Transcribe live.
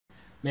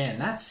Man,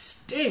 that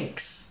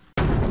stinks.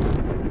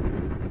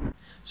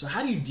 So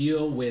how do you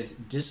deal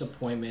with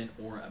disappointment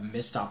or a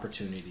missed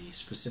opportunity,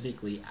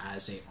 specifically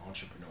as an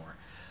entrepreneur?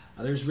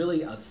 There's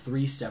really a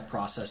three-step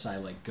process I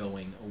like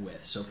going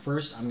with. So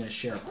first, I'm going to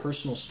share a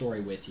personal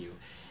story with you.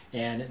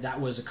 And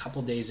that was a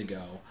couple days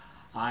ago.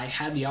 I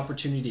had the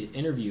opportunity to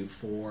interview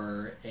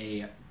for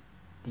a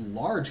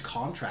large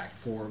contract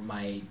for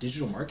my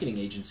digital marketing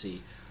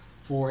agency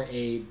for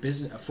a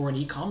business, for an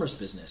e-commerce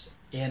business,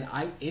 and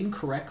I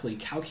incorrectly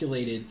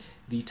calculated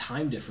the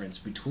time difference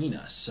between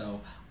us.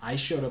 So I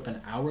showed up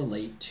an hour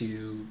late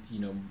to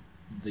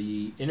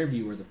the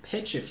interview, or the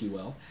pitch, if you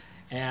will,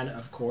 and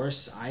of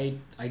course I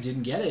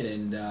didn't get it,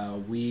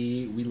 and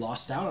we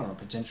lost out on a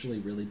potentially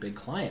really big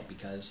client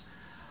because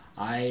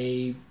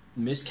I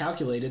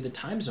miscalculated the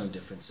time zone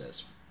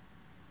differences.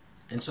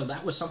 And so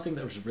that was something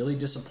that was really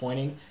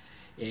disappointing.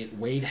 It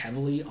weighed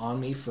heavily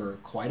on me for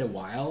quite a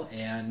while,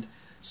 and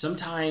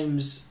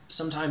sometimes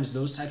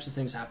those types of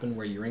things happen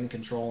where you're in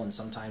control, and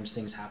sometimes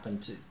things happen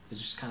it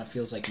just kind of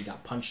feels like you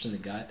got punched in the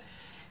gut,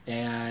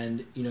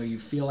 and you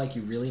feel like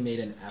you really made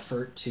an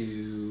effort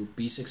to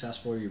be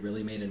successful, or you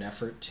really made an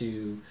effort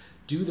to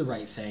do the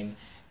right thing,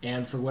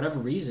 and for whatever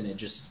reason it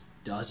just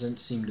doesn't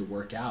seem to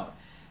work out.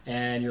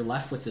 And you're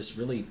left with this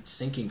really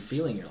sinking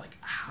feeling. You're like,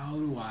 how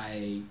do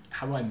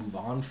I move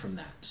on from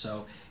that?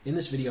 So in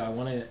this video, I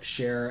want to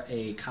share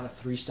a kind of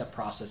three-step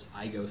process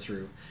I go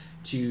through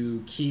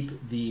to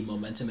keep the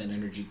momentum and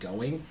energy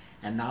going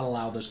and not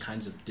allow those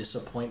kinds of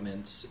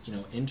disappointments,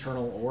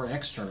 internal or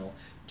external,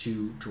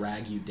 to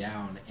drag you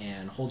down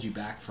and hold you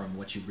back from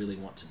what you really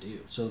want to do.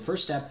 So the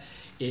first step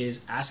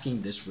is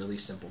asking this really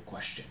simple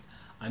question.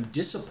 I'm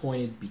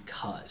disappointed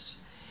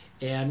because.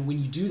 And when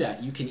you do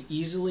that, you can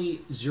easily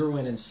zero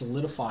in and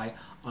solidify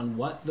on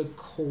what the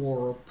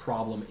core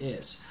problem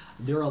is.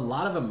 There are a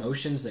lot of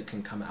emotions that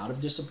can come out of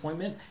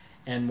disappointment,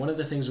 and one of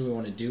the things we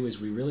want to do is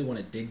we really want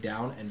to dig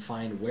down and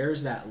find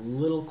where's that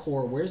little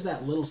core, where's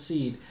that little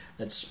seed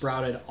that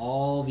sprouted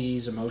all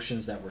these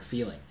emotions that we're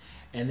feeling.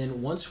 And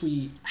then once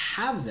we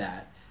have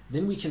that,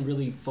 then we can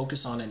really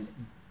focus on and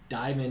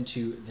dive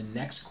into the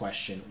next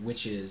question,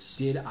 which is,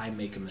 did I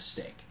make a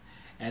mistake?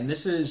 And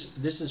this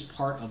is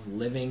part of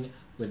living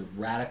with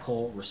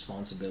radical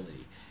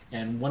responsibility.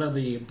 And one of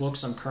the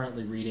books I'm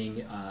currently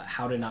reading,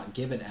 How to Not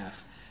Give an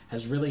F,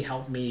 has really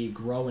helped me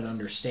grow and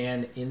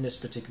understand in this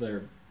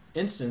particular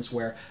instance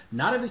where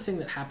not everything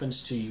that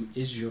happens to you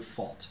is your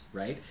fault,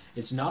 right?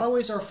 It's not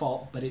always our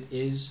fault, but it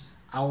is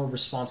our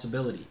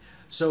responsibility.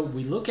 So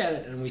we look at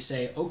it and we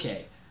say,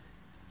 okay,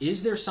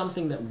 is there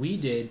something that we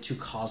did to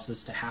cause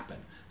this to happen?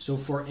 So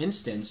for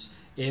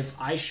instance, if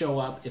I showed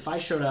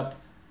up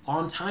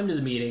on time to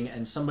the meeting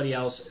and somebody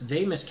else,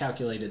 they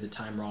miscalculated the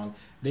time wrong,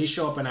 they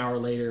show up an hour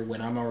later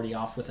when I'm already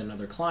off with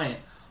another client,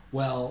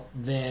 well,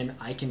 then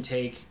I can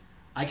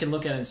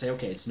look at it and say,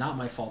 okay, it's not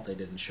my fault they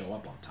didn't show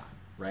up on time,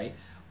 right?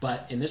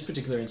 But in this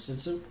particular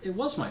instance, it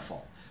was my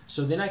fault.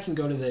 So then I can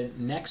go to the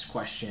next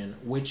question,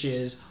 which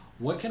is,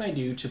 what can I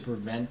do to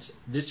prevent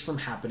this from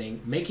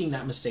happening, making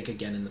that mistake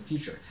again in the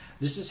future?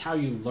 This is how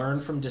you learn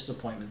from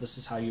disappointment. This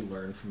is how you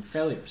learn from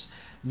failures.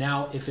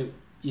 Now, if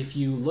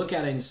you look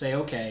at it and say,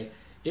 okay,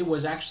 it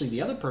was actually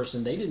the other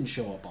person, they didn't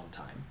show up on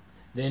time,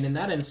 then in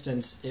that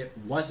instance, it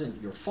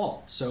wasn't your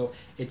fault. So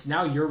it's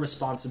now your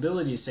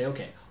responsibility to say,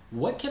 okay,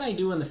 what can I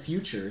do in the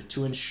future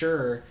to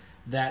ensure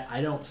that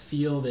I don't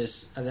feel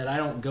this, that I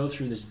don't go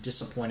through this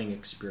disappointing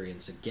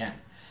experience again?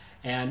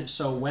 And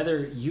so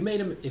if you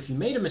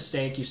made a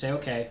mistake, you say,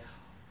 okay,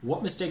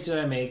 what mistake did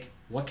I make?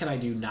 What can I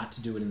do not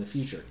to do it in the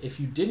future? If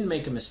you didn't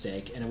make a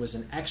mistake and it was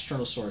an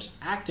external source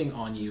acting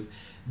on you,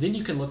 then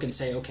you can look and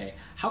say, okay,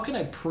 how can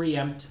I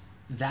preempt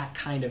that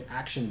kind of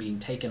action being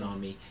taken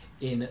on me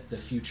in the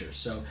future?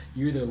 So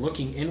you're either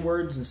looking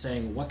inwards and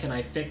saying, what can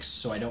I fix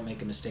so I don't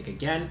make a mistake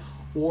again?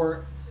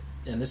 Or,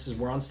 and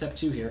we're on step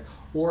 2 here,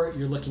 or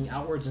you're looking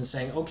outwards and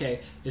saying,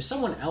 okay, if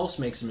someone else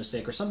makes a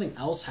mistake or something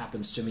else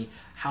happens to me,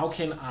 how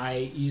can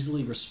I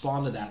easily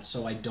respond to that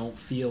so I don't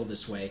feel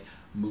this way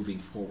moving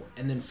forward?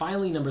 And then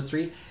finally, number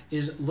 3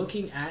 is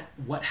looking at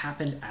what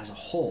happened as a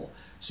whole.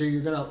 So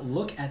you're gonna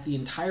look at the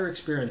entire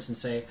experience and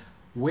say,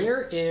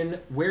 where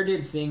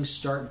did things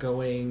start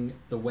going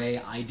the way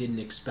I didn't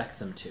expect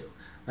them to,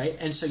 right?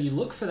 And so you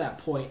look for that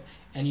point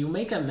and you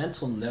make a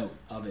mental note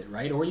of it,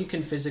 right? Or you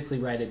can physically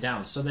write it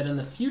down so that in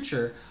the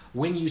future,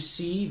 when you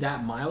see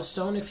that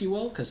milestone, if you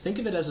will, because think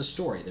of it as a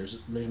story,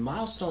 there's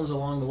milestones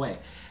along the way.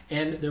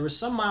 And there was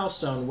some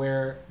milestone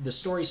where the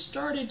story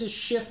started to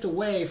shift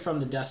away from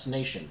the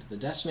destination. The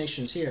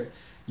destination's here.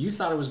 You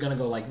thought it was going to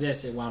go like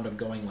this, it wound up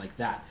going like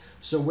that.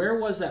 So where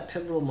was that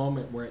pivotal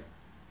moment where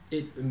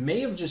it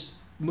may have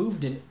just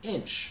moved an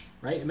inch,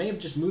 right? It may have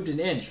just moved an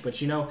inch,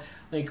 but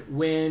like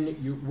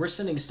when we're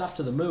sending stuff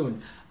to the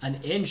moon, an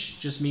inch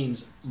just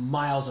means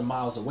miles and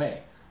miles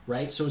away,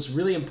 right? So it's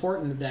really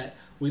important that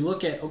we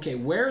look at, okay,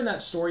 where in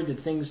that story did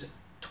things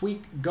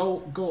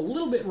go a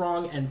little bit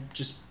wrong and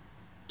just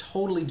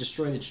totally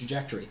destroy the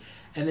trajectory?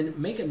 And then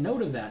make a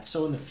note of that.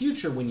 So in the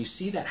future, when you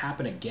see that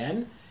happen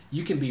again,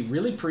 you can be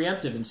really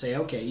preemptive and say,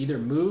 okay, either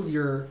move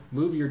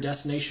your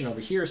destination over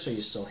here so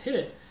you still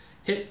hit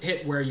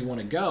where you want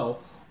to go,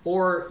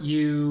 or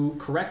you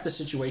correct the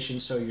situation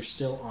so you're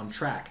still on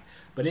track.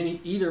 But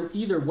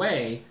either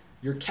way,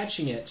 you're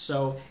catching it,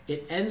 so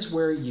it ends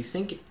where you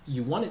think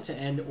you want it to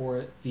end,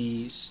 or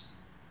the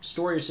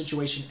story or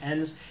situation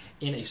ends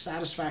in a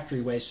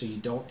satisfactory way so you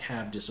don't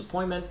have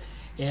disappointment.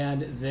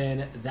 And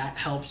then that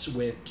helps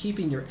with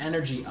keeping your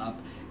energy up,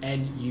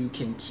 and you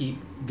can keep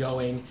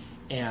going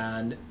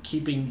and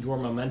keeping your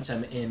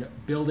momentum in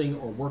building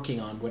or working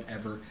on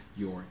whatever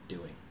you're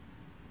doing.